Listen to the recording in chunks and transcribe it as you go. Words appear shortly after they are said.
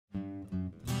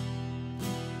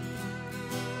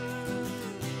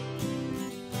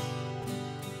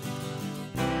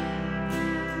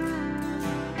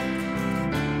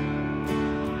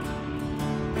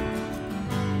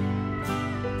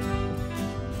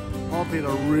Paul paid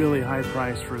a really high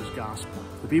price for his gospel.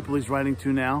 The people he's writing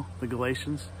to now, the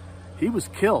Galatians, he was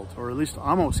killed, or at least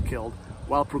almost killed,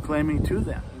 while proclaiming to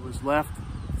them. He was left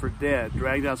for dead,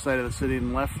 dragged outside of the city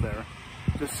and left there.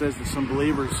 It just says that some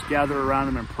believers gathered around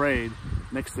him and prayed.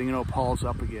 Next thing you know, Paul's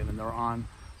up again and they're on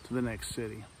to the next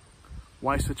city.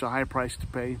 Why such a high price to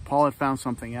pay? Paul had found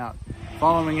something out.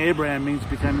 Following Abraham means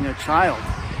becoming a child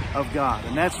of God,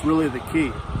 and that's really the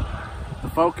key. The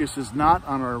focus is not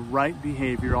on our right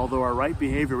behavior, although our right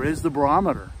behavior is the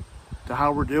barometer to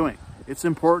how we're doing. It's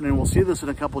important, and we'll see this in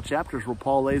a couple chapters where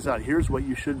Paul lays out, here's what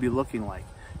you should be looking like.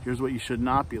 Here's what you should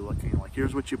not be looking like.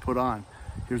 Here's what you put on.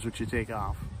 Here's what you take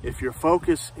off. If your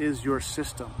focus is your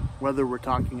system, whether we're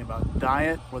talking about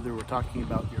diet, whether we're talking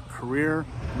about your career,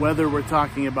 whether we're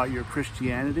talking about your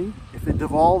Christianity, if it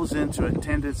devolves into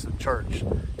attendance at church,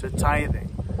 to tithing,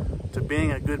 to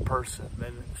being a good person,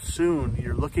 then soon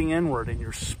you're looking inward and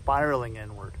you're spiraling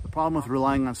inward. The problem with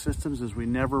relying on systems is we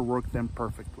never work them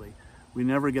perfectly. We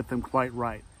never get them quite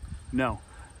right. No,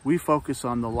 we focus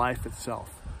on the life itself.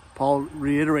 Paul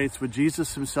reiterates what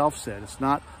Jesus himself said. It's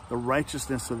not the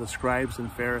righteousness of the scribes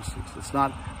and Pharisees. It's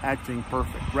not acting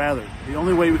perfect. Rather, the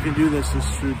only way we can do this is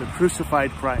through the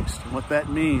crucified Christ. And what that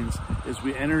means is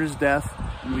we enter his death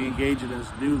and we engage in his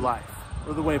new life.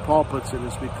 Or the way Paul puts it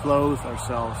is we clothe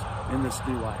ourselves in this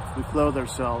new life. We clothe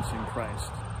ourselves in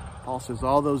Christ. Paul says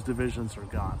all those divisions are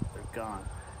gone. They're gone.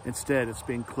 Instead, it's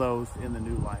being clothed in the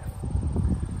new life.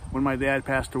 When my dad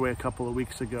passed away a couple of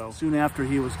weeks ago, soon after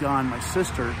he was gone, my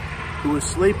sister, who was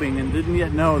sleeping and didn't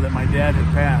yet know that my dad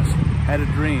had passed, had a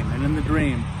dream. And in the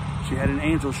dream, she had an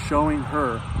angel showing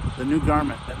her the new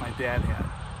garment that my dad had.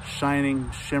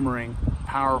 Shining, shimmering,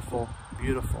 powerful,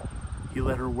 beautiful. He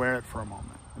let her wear it for a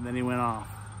moment, and then he went off.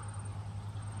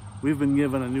 We've been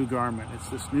given a new garment. It's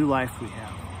this new life we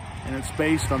have. And it's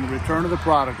based on the return of the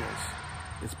prodigals.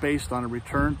 It's based on a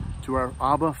return to our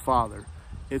Abba Father.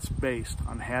 It's based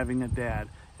on having a dad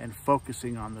and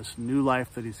focusing on this new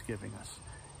life that he's giving us.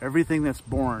 Everything that's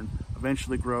born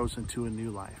eventually grows into a new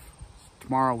life.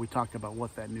 Tomorrow we talk about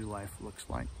what that new life looks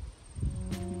like.